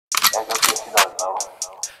Yeah.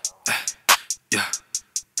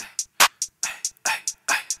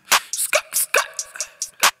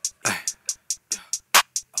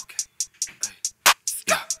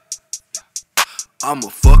 I'ma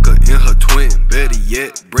fuck her in her twin, better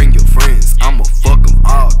yet, bring your friends. I'ma fuck them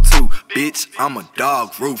all too, bitch, I'm a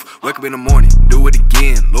dog roof. Wake up in the morning, do it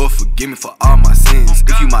again. Lord forgive me for all my sins.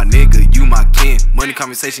 If you my nigga, you my kin. Money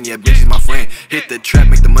conversation, yeah, bitch is my friend. Hit the trap,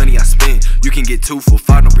 make the money I spend. You can get 2 for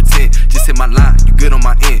 5, don't pretend. Just hit my line, you good on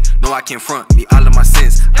my end. No, I can't front, me all of my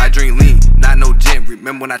sins. I drink lean, not no gin.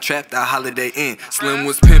 Remember when I trapped that Holiday Inn? Slim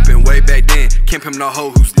was pimping way back then. Can't pimp no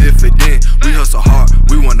hoe who's different. We hustle hard,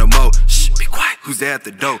 we want the mo. Shh, be quiet, who's there at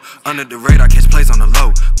the door? Under the radar, catch plays on the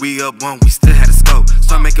low. We up one, we still had a scope.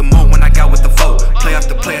 Start making more when I got with the foe. Play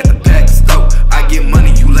after play at the back stove. I get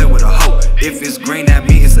money, you lay with a hoe. If it's green, that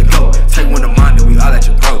means it's a go. Take one of mine, then we all at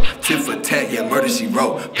your bro. Tit for tat, yeah, murder she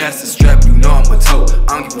wrote. Pass the strap, you know I'm a toe.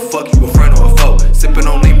 I don't give a fuck, you a friend or a foe. Sippin'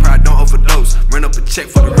 on lean, pride, don't overdose. Run up a check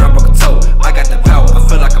for the ground, broke a toe. I got the power, I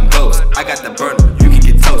feel like I'm ghost. I got the burner, you can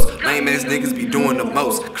get toast. Lame ass niggas be doing the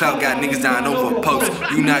most. Cloud got niggas dying over a post.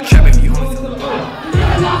 You not trapping, you only to the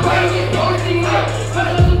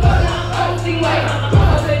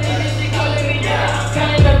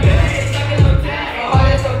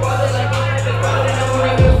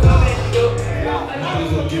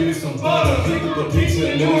give me some butter, pick up a pizza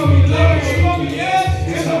and lose me love.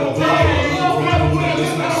 It's how the vibe is.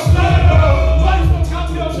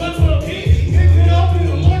 Up in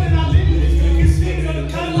the morning, I leave this nigga sitting on the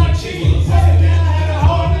cut like cheese. Down, I had a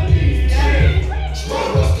hard to leave.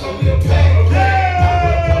 Strong us come to pack.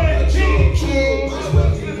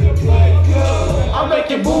 I'm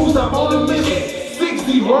making moves, I'm on a mission.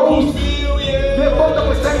 60 rolls. Then both of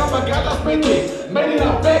us saying, oh my God, I spent it. Made it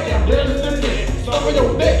out back, I'm dead as this. Stop on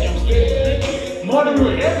your neck, I'm scared. More than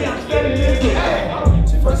you're heavy, I'm steady in it.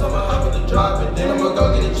 See, first I'ma hop with the drop, and then I'ma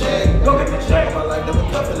go get a check. Go get the check. My life never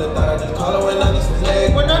cut for the thought, I just call her when I need some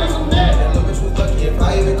leg. When I need some leg. That little bitch was lucky if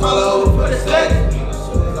I even call her over for the sex. As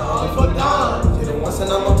soon as I hung for Donn, hit it once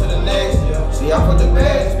and I'm on to the next. See, I put the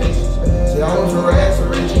bags, bitch. See, I want your ass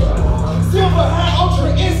original. Silver high,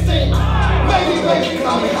 ultra instinct. Baby,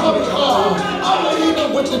 call me Hobby Hall. I'm the heater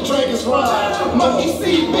with the Dragon's ride. Monkey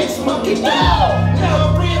see, bitch, monkey down. Now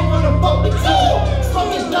I'm real when I'm up the two.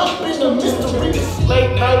 Fucking dope in the mystery.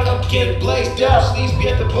 Late night, I'm getting blazed out. Sleeves be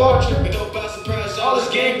at the bar, tripping up by surprise. All this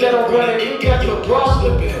game that I'm running, you got your bra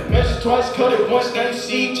slipping. Measure twice, cut it once, now you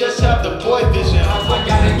see, just have the boy vision. I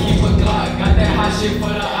gotta keep a Glock, got that hot shit for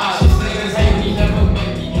the eyes. Niggas hate me, never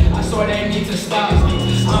make me. I swear they need to stop.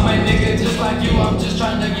 I'm a nigga just like you, I'm just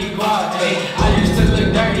trying to get guap.